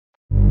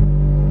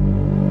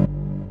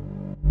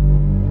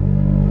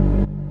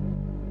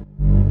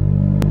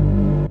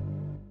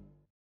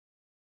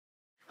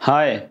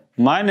Hi,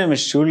 my name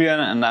is Julian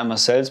and I'm a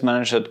sales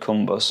manager at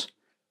CODESYS.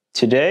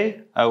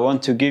 Today I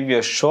want to give you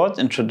a short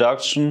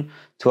introduction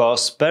to our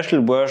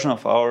special version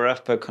of our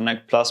RevPi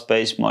Connect Plus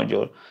base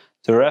module,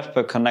 the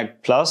RevPi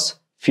Connect Plus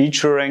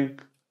featuring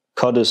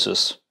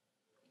CODESYS.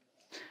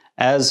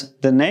 As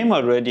the name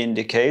already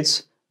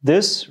indicates,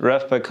 this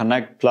RevPi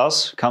Connect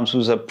Plus comes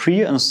with a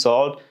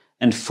pre-installed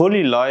and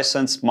fully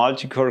licensed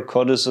multicore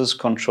CODESYS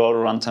Control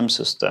runtime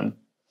system.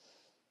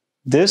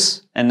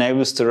 This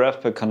enables the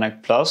RevPi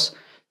Connect Plus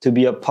to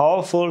be a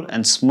powerful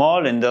and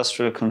small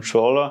industrial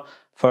controller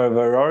for a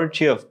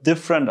variety of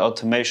different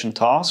automation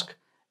tasks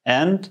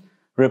and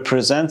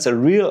represents a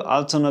real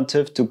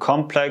alternative to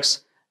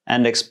complex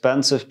and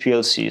expensive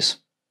PLCs.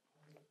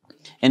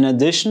 In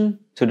addition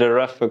to the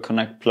RevPi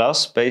Connect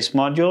Plus base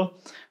module,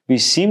 we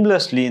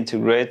seamlessly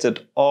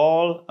integrated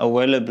all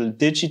available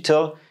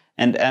digital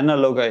and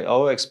analog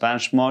I/O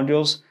expansion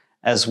modules,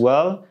 as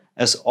well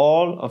as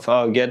all of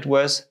our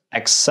gateways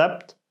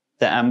except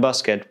the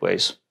MBUS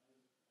gateways.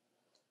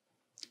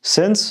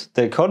 Since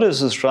the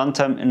CODESYS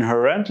runtime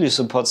inherently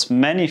supports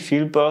many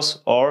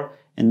fieldbus or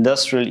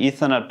industrial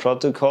Ethernet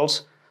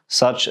protocols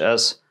such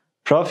as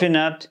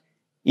Profinet,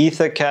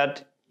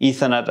 EtherCAT,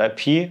 Ethernet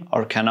IP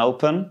or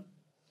CANopen,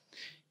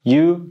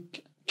 you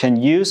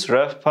can use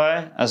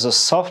RevPi as a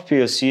soft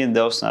PLC in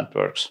those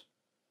networks.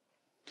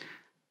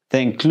 The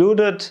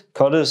included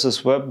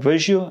CODESYS Web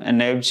Visual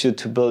enables you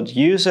to build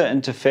user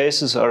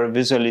interfaces or a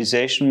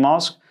visualization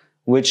mask,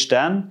 which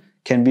then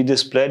can be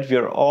displayed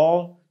via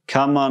all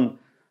common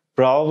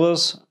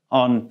browsers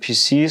on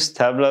PCs,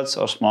 tablets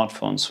or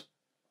smartphones.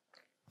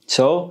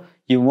 So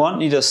you won't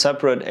need a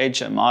separate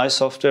HMI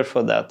software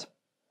for that.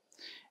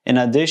 In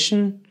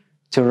addition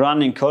to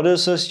running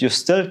CODESYS, you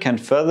still can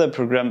further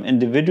program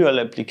individual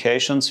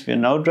applications via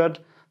Node-RED,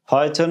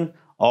 Python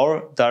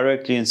or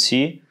directly in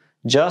C,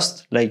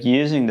 just like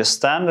using the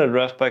standard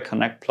RevPi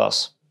Connect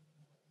Plus.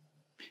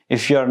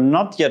 If you are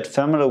not yet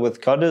familiar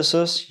with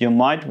CODESYS, you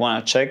might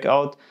want to check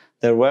out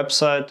their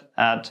website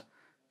at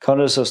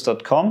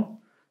codesys.com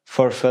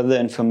for further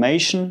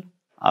information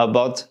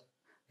about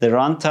the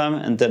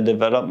runtime and the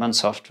development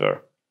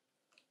software.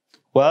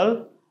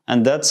 Well,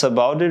 and that's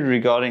about it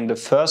regarding the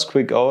first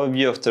quick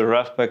overview of the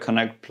RevPi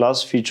Connect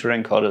Plus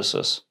featuring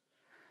CODESYS.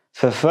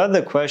 For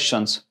further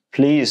questions,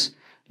 please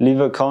leave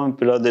a comment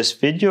below this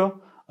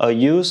video or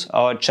use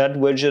our chat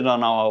widget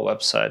on our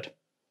website.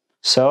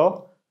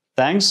 So,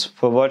 thanks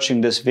for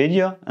watching this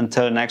video.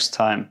 Until next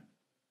time.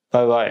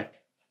 Bye bye.